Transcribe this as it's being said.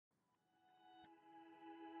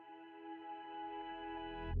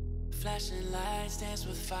Flashing lights dance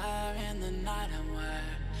with fire in the night. I'm wired.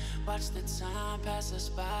 Watch the time pass us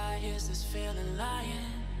by. Is this feeling lying?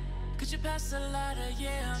 Could you pass the lighter?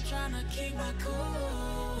 Yeah, I'm trying to keep my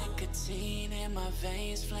cool. Nicotine in my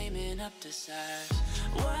veins, flaming up desires.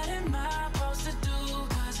 What am I supposed to do?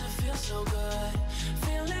 Cause it feels so good.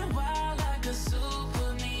 Feeling wild like a zoo.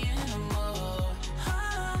 Put me in a mood.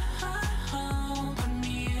 Put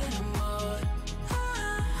me in a mood.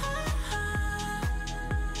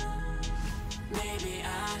 Maybe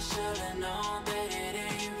I should've known that it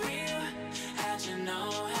ain't real. How'd you know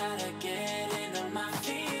how to get into my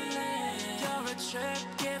feelings? You're a trip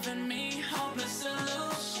giving me hopeless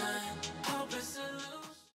solution. Hopeless solution.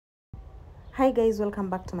 Hi guys, welcome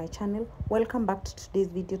back to my channel. Welcome back to today's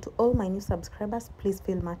video. To all my new subscribers, please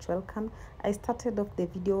feel much welcome. I started off the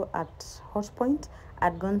video at Hotpoint.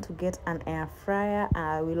 I'd gone to get an air fryer.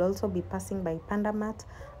 I will also be passing by Pandamat.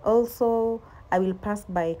 Also, I will pass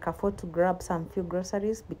by Carrefour to grab some few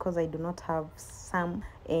groceries because I do not have some,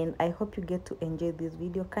 and I hope you get to enjoy this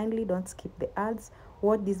video. Kindly don't skip the ads.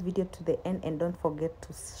 Watch this video to the end and don't forget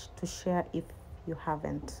to share if you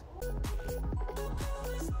haven't.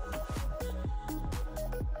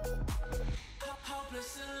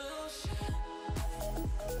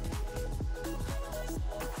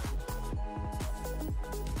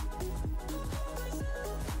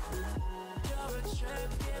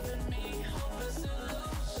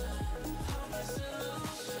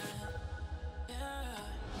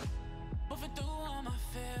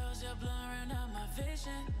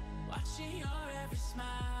 Watching your every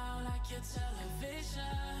smile like your television.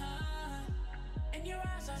 In your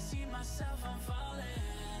eyes I see myself, I'm falling.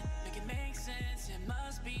 Make it make sense, it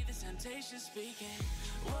must be the temptation speaking.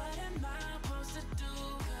 What am I supposed to do?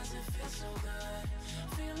 Cause it feels so good.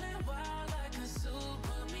 Feeling wild like a zoo.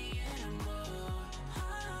 Put me in a mood.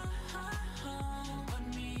 Put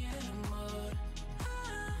me in a mood.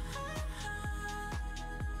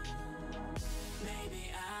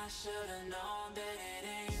 Maybe I should've known that it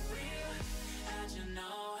ain't real. How'd you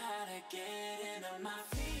know how to get into my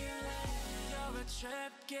feelings? You're a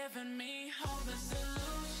trip giving me hopeless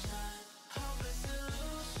solution. Hopeless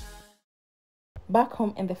solution. Back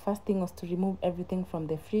home, and the first thing was to remove everything from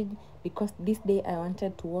the fridge because this day I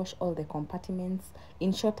wanted to wash all the compartments.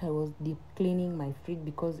 In short, I was deep cleaning my fridge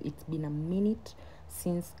because it's been a minute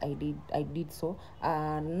since I did so.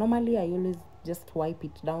 Normally I always just wipe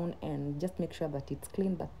it down and just make sure that it's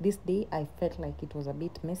clean, but this day I felt like it was a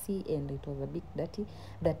bit messy and it was a bit dirty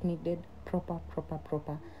that needed proper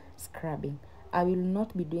scrubbing. I will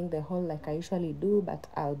not be doing the whole like I usually do, but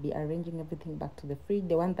I'll be arranging everything back to the fridge,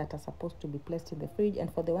 the ones that are supposed to be placed in the fridge,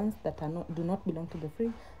 and for the ones that do not belong to the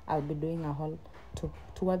fridge, I'll be doing a haul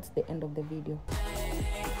towards the end of the video.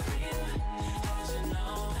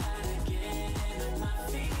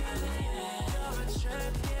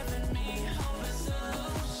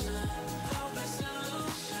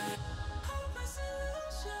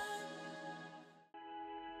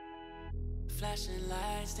 Flashing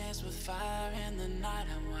lights dance with fire in the night.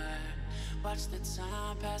 I'm wired. Watch the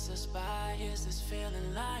time pass us by. Is this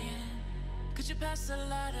feeling lying? Could you pass the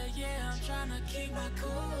lighter? Yeah, I'm trying to keep my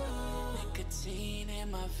cool. Nicotine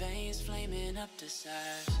in my veins, flaming up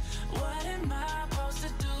desires. What am I supposed to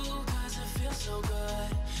do? Cause it feels so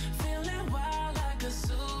good. Feeling wild like a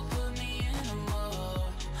zoo. Put me in a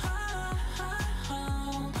mood.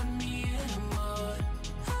 Put me in a mood.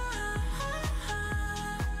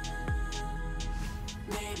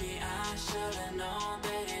 Maybe I should've known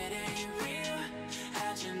that it ain't real.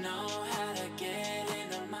 How'd you know how to get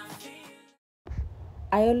into my feelings?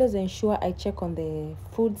 I always ensure I check on the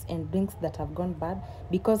foods and drinks that have gone bad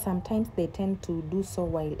because sometimes they tend to do so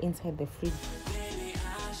while inside the fridge. Maybe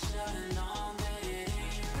I should've known that it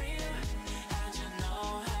ain't real. How'd you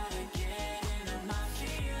know how to get into my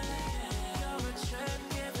feelings? You're a trip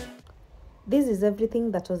giving. This is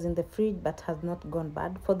everything that was in the fridge but has not gone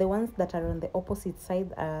bad. For the ones that are on the opposite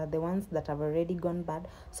side are the ones that have already gone bad,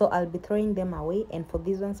 so I'll be throwing them away, and for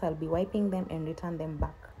these ones I'll be wiping them and return them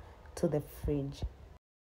back to the fridge.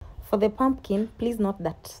 For the pumpkin, please note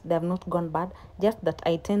that they have not gone bad, just that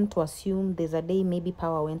I tend to assume there's a day maybe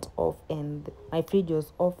power went off and my fridge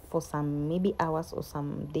was off for some maybe hours or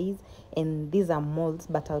some days, and these are molds,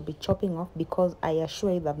 but I'll be chopping off because I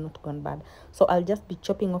assure you they have not gone bad. So I'll just be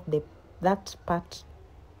chopping off that part,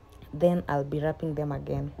 then I'll be wrapping them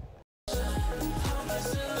again.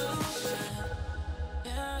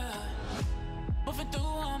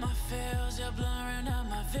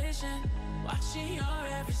 Watching your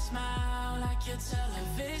every smile like your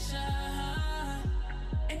television.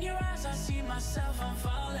 In your eyes I see myself, I'm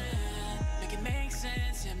falling. Make it make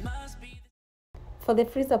sense, it must be. For the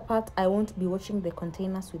freezer part, I won't be washing the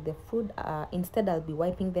containers with the food. Instead, I'll be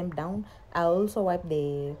wiping them down. I'll also wipe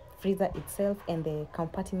the freezer itself and the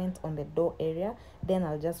compartment on the door area. Then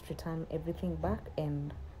I'll just return everything back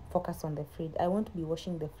and focus on the fridge. I won't be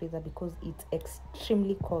washing the freezer because it's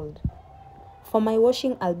extremely cold. For my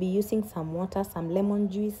washing, I'll be using some water, some lemon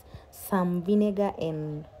juice, some vinegar,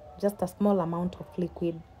 and just a small amount of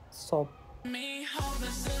liquid soap. Me, hope a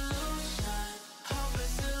solution, hope a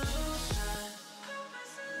solution.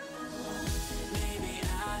 Maybe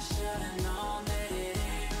I should've known that it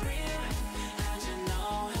ain't real. How'd you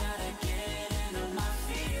know how to get into my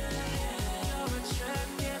feelings? You're a trap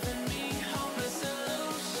giving me hope a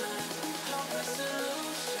solution, hope a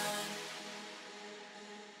solution.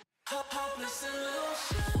 Hope a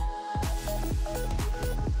solution.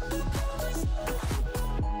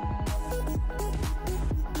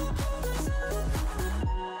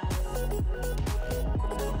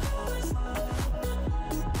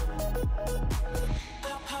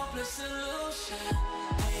 Hopeless solution.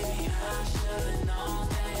 Maybe I should've known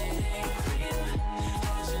that it ain't real.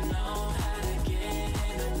 How'd you know how to get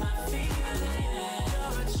into my feelings?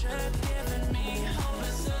 You're a trap giving me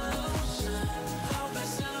hopeless solution.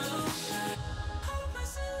 Hopeless solution.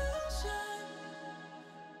 Hopeless solution.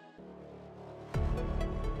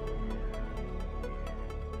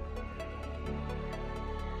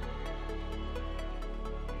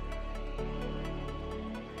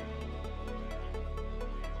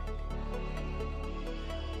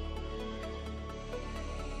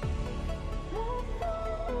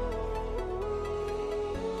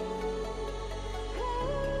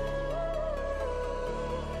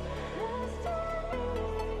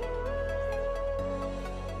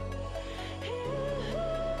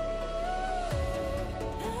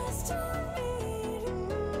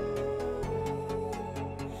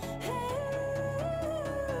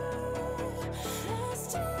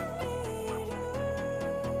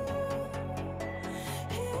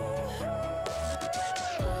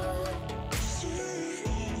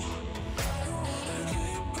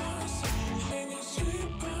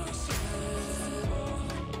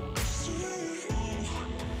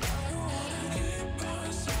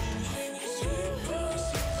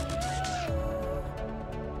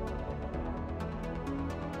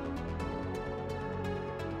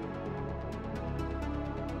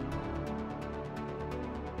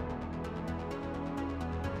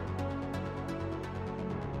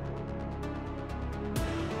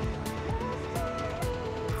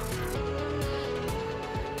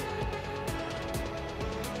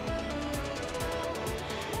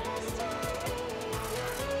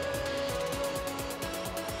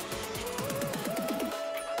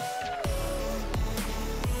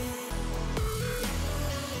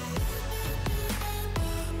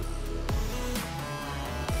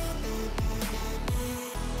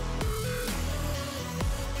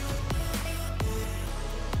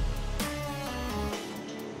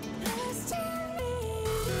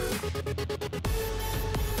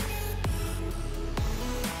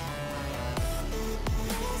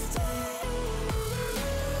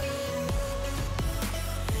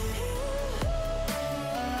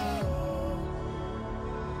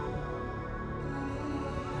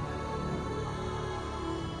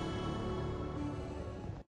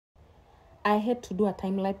 I had to do a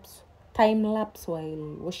time lapse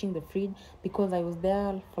while washing the fridge because I was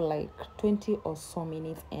there for like 20 or so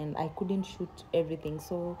minutes and I couldn't shoot everything.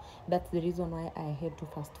 So that's the reason why I had to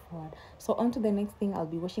fast forward. So on to the next thing, I'll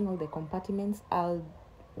be washing all the compartments. I'll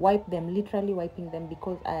wipe them, literally wiping them,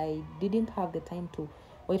 because I didn't have the time to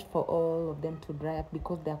wait for all of them to dry up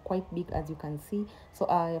because they're quite big, as you can see. So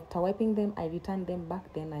after wiping them, I returned them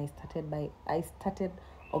back. Then I started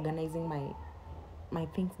organizing my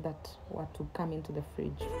things that were to come into the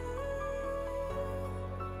fridge.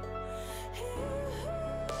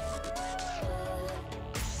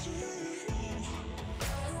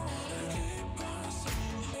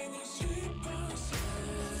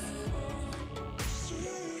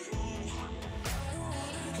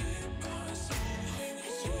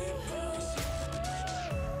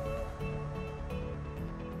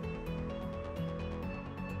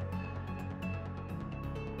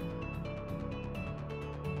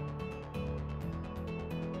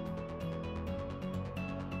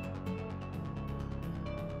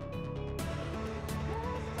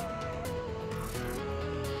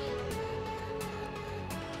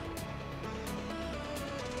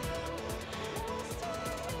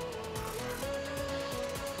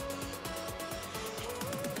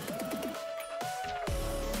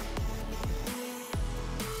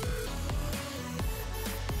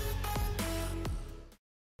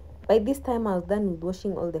 By this time I was done with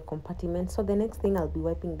washing all the compartments, so the next thing I'll be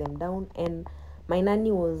wiping them down. And my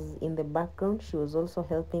nanny was in the background. She was also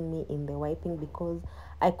helping me in the wiping because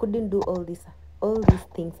I couldn't do all these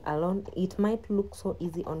things alone. It might look so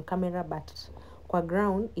easy on camera, but kwa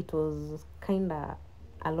ground it was kinda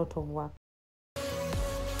a lot of work.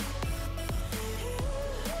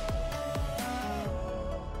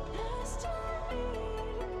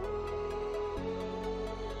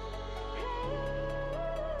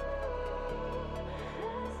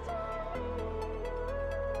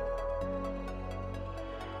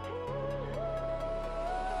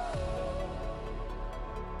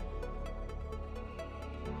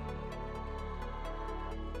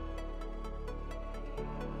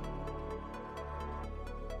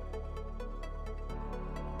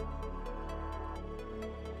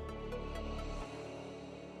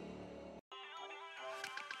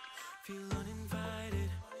 Feel uninvited.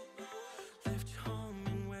 Left you home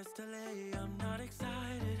in West LA. I'm not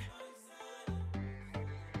excited.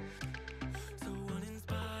 So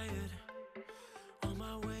uninspired. On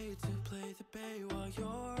my way to play the bay while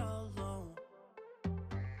you're alone.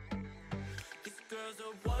 This girl's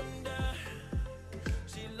a wonder.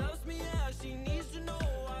 She loves me, yeah, she needs to know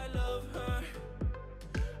I love her.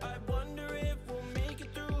 I wonder if we'll make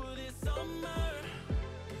it through this summer.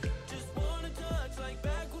 Just wanna touch like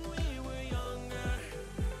back when we were younger.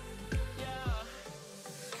 Yeah.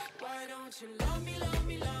 Why don't you love me, love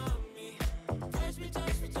me, love me? Touch me,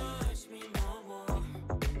 touch me, touch me no more.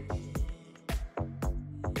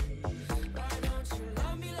 Why don't you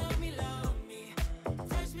love me, love me, love me?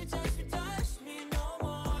 Touch me, touch me, touch me no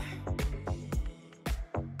more.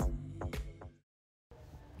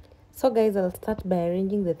 So guys, I'll start by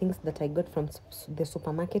arranging the things that I got from the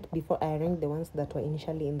supermarket before I arrange the ones that were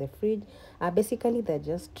initially in the fridge. Basically they're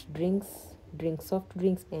just drinks, soft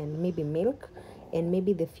drinks, and maybe milk, and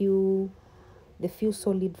maybe the few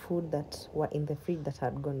solid food that were in the fridge that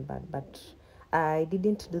had gone bad. But I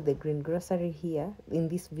didn't do the green grocery here in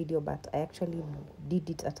this video, but I actually did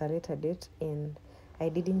it at a later date, and I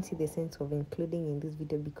didn't see the sense of including in this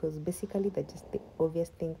video because basically they're just the obvious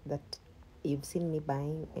things that you've seen me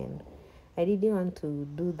buying, and I didn't want to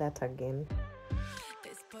do that again.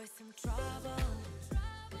 This boy's some trouble.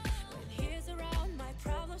 When he's around, my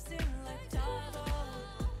problems seem like double.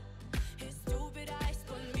 His stupid eyes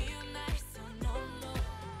put me on ice, so no, no.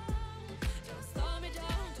 Don't slow me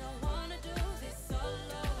down, don't wanna do this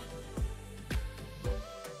solo.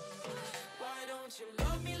 Why don't you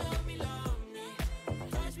love me, love me, love me?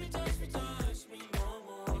 Touch me, touch me, touch me no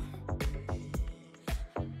more.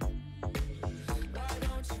 Why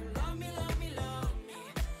don't you love me, love me, love me?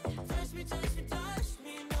 Touch me, touch me, touch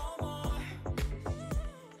me no more.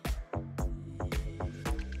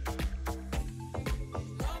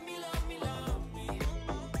 Love me, love me, love me.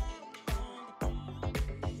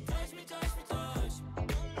 Touch me, touch me, touch me.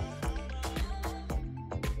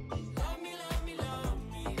 Love me, love me, love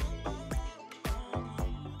me.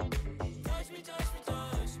 Touch me, touch me,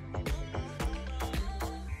 touch me.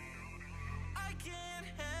 I can't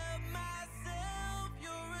help myself,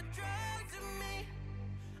 you're a drug to me.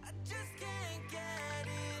 I just can't get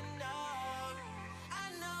enough. I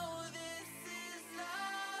know this is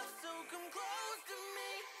love, so come close to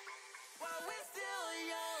me while we're still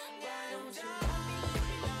young. Why don't you love me, love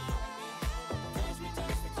me, love me? Touch me,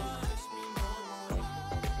 touch me, touch me no more.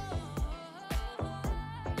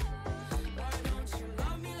 Why don't you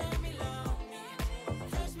love me, love me, love me?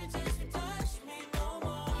 Touch me, touch me, touch me no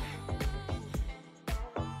more.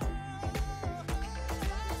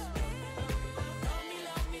 Love me,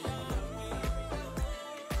 love me, love me.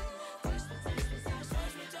 Touch me, touch me,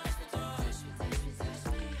 touch me, touch me, touch me, touch me, touch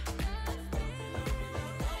me.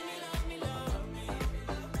 Love me, love me, love me.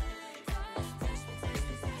 Touch me, touch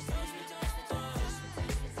me, touch me, touch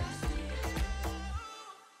me, touch me.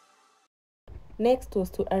 Next was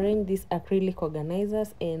to arrange these acrylic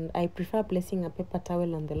organizers, and I prefer placing a paper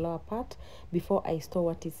towel on the lower part before I store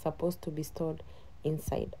what is supposed to be stored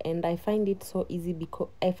inside. And I find it so easy because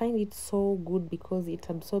I find it so good because it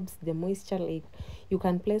absorbs the moisture. Like, you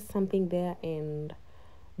can place something there, and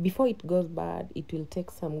before it goes bad it will take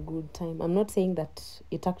some good time. I'm not saying that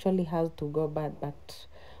it actually has to go bad, but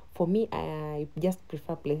for me I just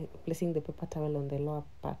prefer placing the paper towel on the lower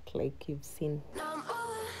part like you've seen. Now I'm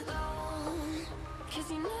all alone, 'cause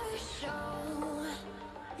you never show.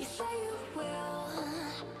 You say you will,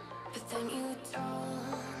 but then you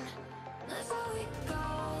don't. That's how it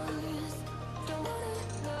goes. Don't wanna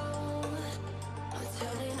know. I'm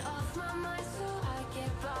turning off my mind so I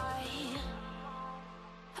get by.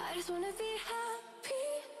 I just wanna be happy,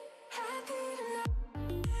 happy tonight.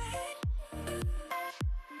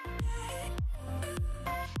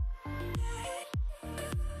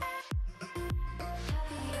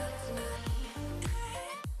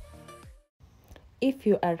 if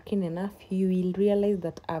you are keen enough, you will realize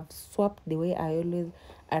that I've swapped the way I always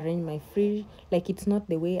arrange my fridge. Like, it's not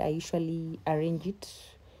the way I usually arrange it.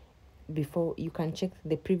 Before, you can check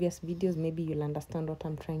the previous videos, maybe you'll understand what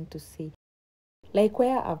I'm trying to say. Like,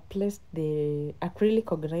 where I've placed the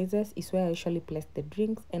acrylic organizers is where I usually place the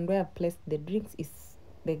drinks, and where I've placed the drinks is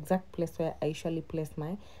the exact place where I usually place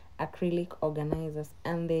my acrylic organizers.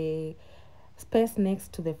 And the space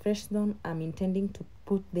next to the fresh zone, I'm intending to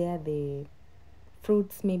put there the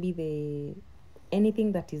fruits, maybe the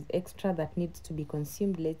anything that is extra that needs to be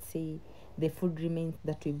consumed. Let's say the food remains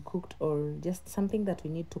that we've cooked, or just something that we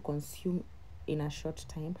need to consume in a short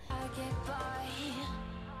time. I get by.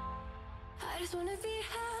 I just wanna be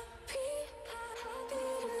happy, happy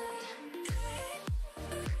tonight.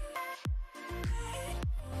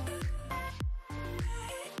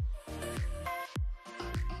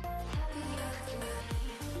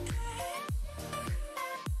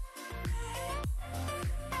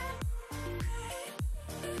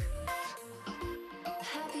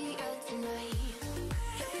 Happier tonight.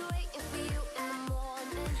 I'll be waiting for you in the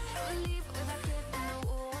morning. I'ma leave without giving a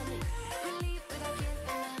warning. I'ma leave without giving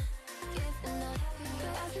a.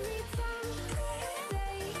 But as we turn,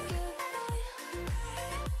 say goodbye.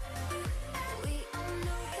 We all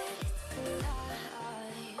know that it's a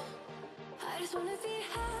lie. I just wanna be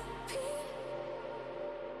happy.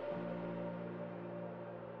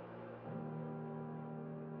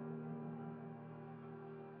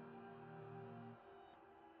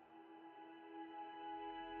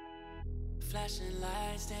 Flashing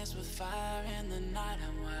lights dance with fire in the night.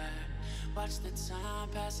 I'm wired. Watch the time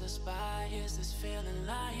pass us by. Is this feeling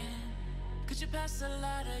lying? Could you pass the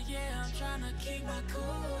lighter? Yeah, I'm trying to keep my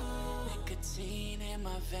cool. Nicotine in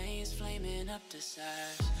my veins, flaming up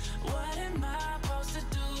desires. What am I supposed to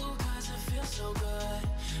do? Cause it feels so good.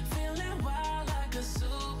 Feeling wild like a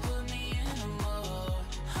zoo. Put me in a mood.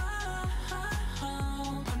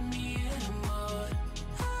 Put me in a mood.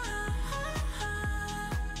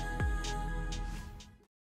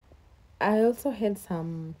 I also had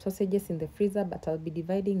some sausages in the freezer, but I'll be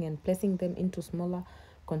dividing and placing them into smaller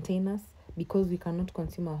containers because we cannot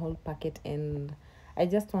consume a whole packet. And I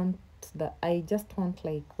just want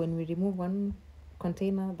like when we remove one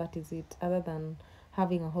container, that is it, other than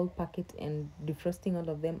having a whole packet and defrosting all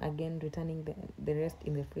of them again, returning the rest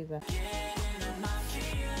in the freezer.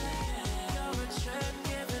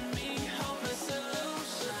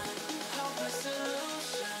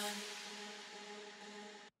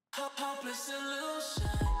 Hopeless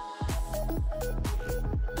solution.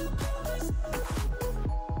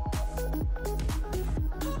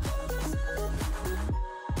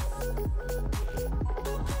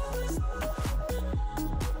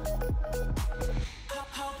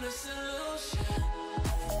 Hopeless solution.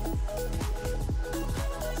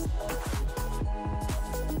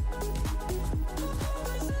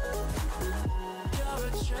 You're a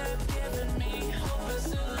trip giving me hopeless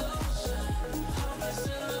solution. Hopeless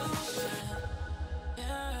solution.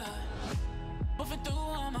 Yeah. Moving through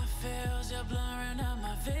all my feels, you're blurring out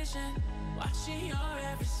my vision. Watching your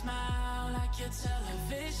every smile like your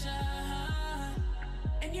television.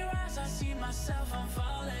 In your eyes I see myself, I'm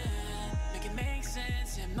falling. Make it make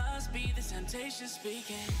sense, it must be the temptation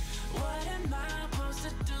speaking. What am I supposed to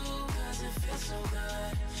do? Cause it feels so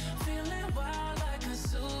good. Feeling wild like a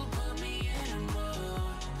zoo. Put me in a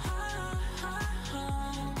mood.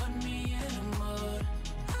 Put me in a mood.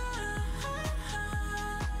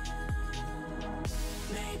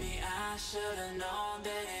 Maybe I should've known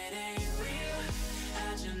that it ain't real.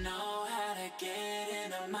 How'd you know how to get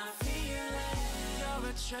into my feelings? You're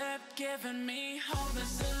a trip giving me hopeless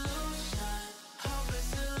solution. Hopeless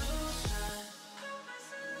solution.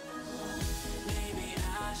 Maybe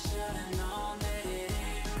I should've known that it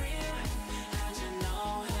ain't real. How'd you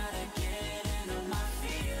know how to get into my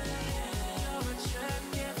feelings? You're a trip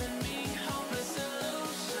giving me hopeless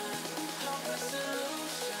solution. Hopeless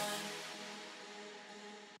solution.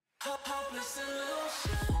 Hopeless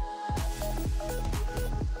solution.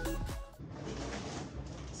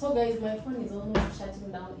 So guys, my phone is almost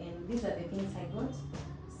shutting down, and these are the things I got.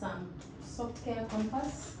 Some soft care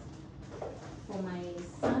compass for my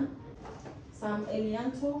son, some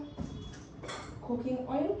Elianto cooking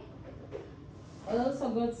oil. I also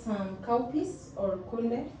got some cowpeas or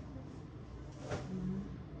kunde,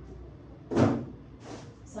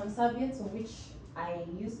 some serviettes, of which I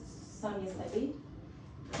used some yesterday.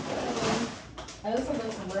 I also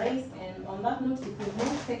got some rice, and on that note, if you've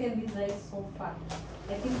not taken this rice so far,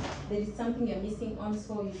 I think there is something you're missing on,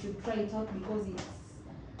 so you should try it out because it's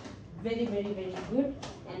very, very, very good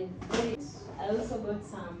and very. I also got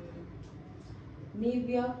some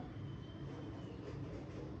Nivea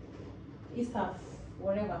stuff,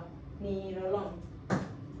 whatever, ni roll-on.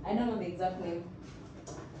 I don't know the exact name.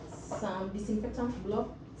 Some disinfectant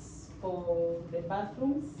blocks for the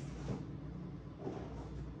bathrooms,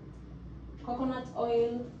 coconut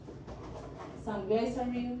oil, some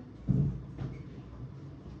glycerin,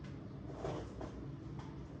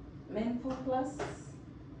 menthol plus,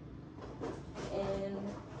 and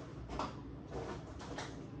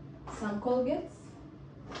some Colgates,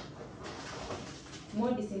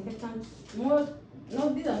 more disinfectant, more,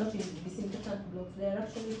 no, these are not disinfectant blocks, they are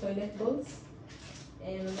actually toilet bowls.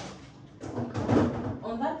 And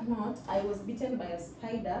on that note, I was bitten by a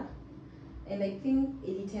spider, and I think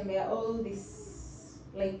ilitembea all this,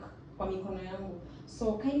 like, kwa mikono yangu.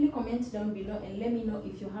 So kindly comment down below and let me know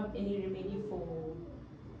if you have any remedy for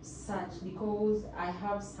such, because I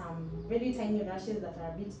have some very tiny rashes that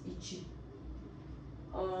are a bit itchy.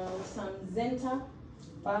 Some Zenta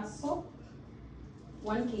bar soap,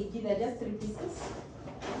 1 kg, they're just 3 pieces.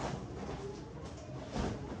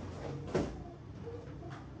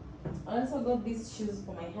 I also got these shoes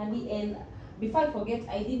for my handy, and before I forget,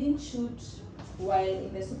 I didn't shoot while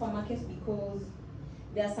in the supermarket because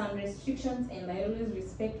there are some restrictions and I always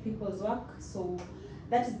respect people's work, so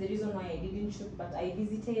that is the reason why I didn't shoot. But I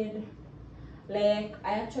visited, like,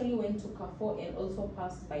 I actually went to Carrefour and also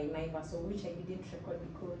passed by Naivas, so which I didn't record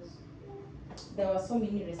because there were so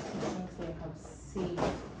many restrictions, like I've said.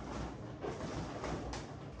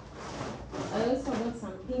 I also got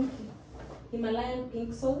some pink Himalayan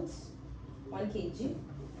pink salt, 1 kg,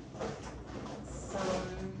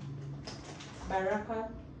 some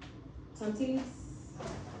Baraka, some tea leaves.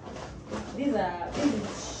 This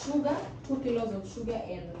is sugar, 2 kilos of sugar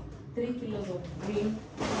and 3 kilos of green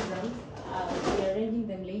grams. I'll be arranging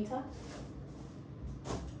them later.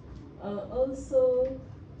 Also,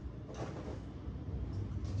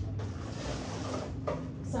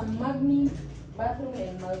 some Magni bathroom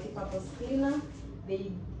and multi-purpose cleaner.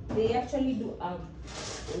 They actually do a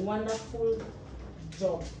wonderful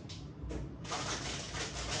job.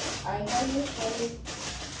 I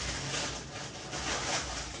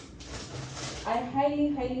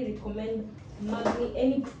highly recommend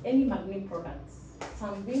Magni, any Magni products.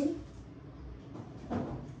 Some Vim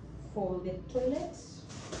for the toilet,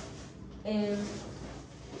 and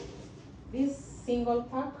this single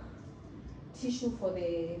pack tissue for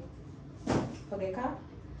the car.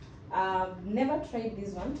 I've never tried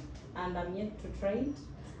this one and I'm yet to try it.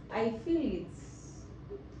 I feel it's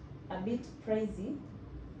a bit pricey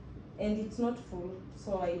and it's not full,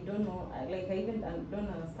 so I don't know. I even don't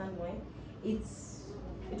understand why. It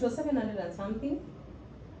was 700 and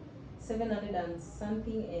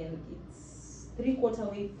something, and it's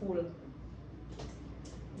 3/4 way full.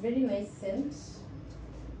 Very nice scent.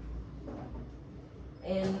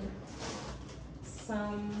 And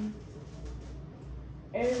some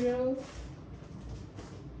Ariel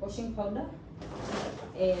washing powder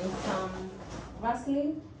and some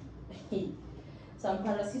Vaseline, some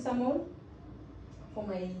paracetamol for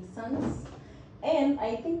my sons. And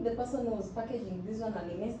I think the person who was packaging this one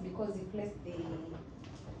messed because he placed the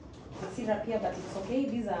syrup here, but it's okay.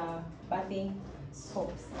 These are bathing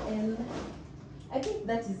soaps, and I think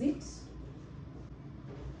that is it.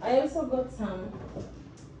 I also got some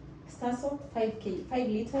Star soap, 5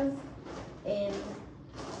 liters, and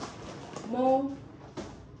more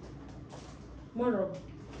of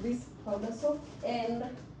this powder soap. And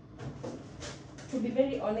to be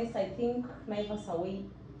very honest, I think Naivas are way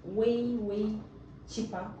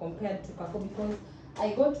cheaper compared to Carrefour, because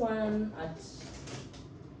I got one at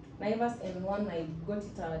Naivas and one I got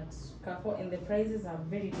it at Carrefour, and the prices are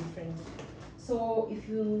very different. So if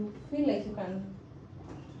you feel like you can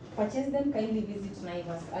purchase them, kindly visit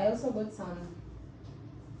Naivas. I also got some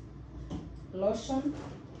lotion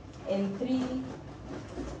and three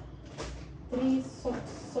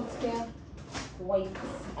soft care wipes.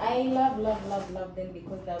 I love them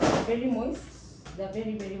because they're very moist. They're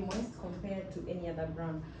very moist compared to any other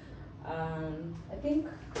brand. I think,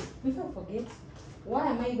 before I forget, why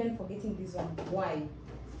am I even forgetting this one? Why?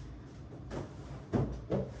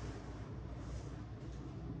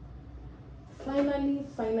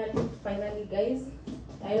 Finally, guys,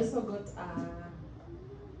 I also got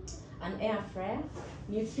an air fryer,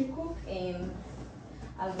 NutriCook, and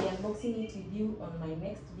I'll be unboxing it with you on my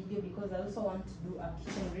next video because I also want to do a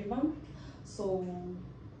kitchen revamp. So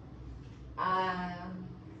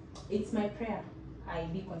it's my prayer I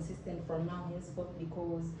be consistent from now henceforth,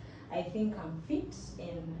 because I think I'm fit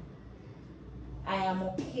and I am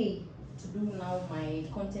okay to do now my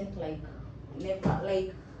content like never.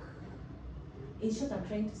 Like, in short, I'm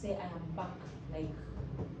trying to say I am back like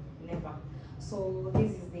never. So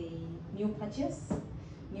this is the new purchase,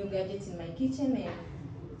 new gadget in my kitchen,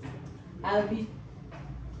 and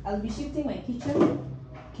I'll be shifting my kitchen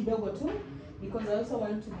kidogo too, because I also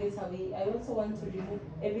want to get away. I also want to remove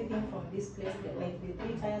everything from this place, like the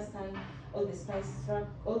 3 tire stand, all the spice truck,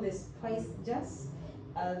 all the spice jars.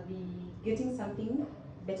 I'll be getting something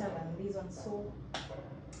better than this one. So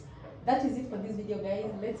that is it for this video, guys.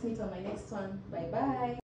 Let's meet on my next one. Bye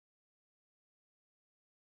bye.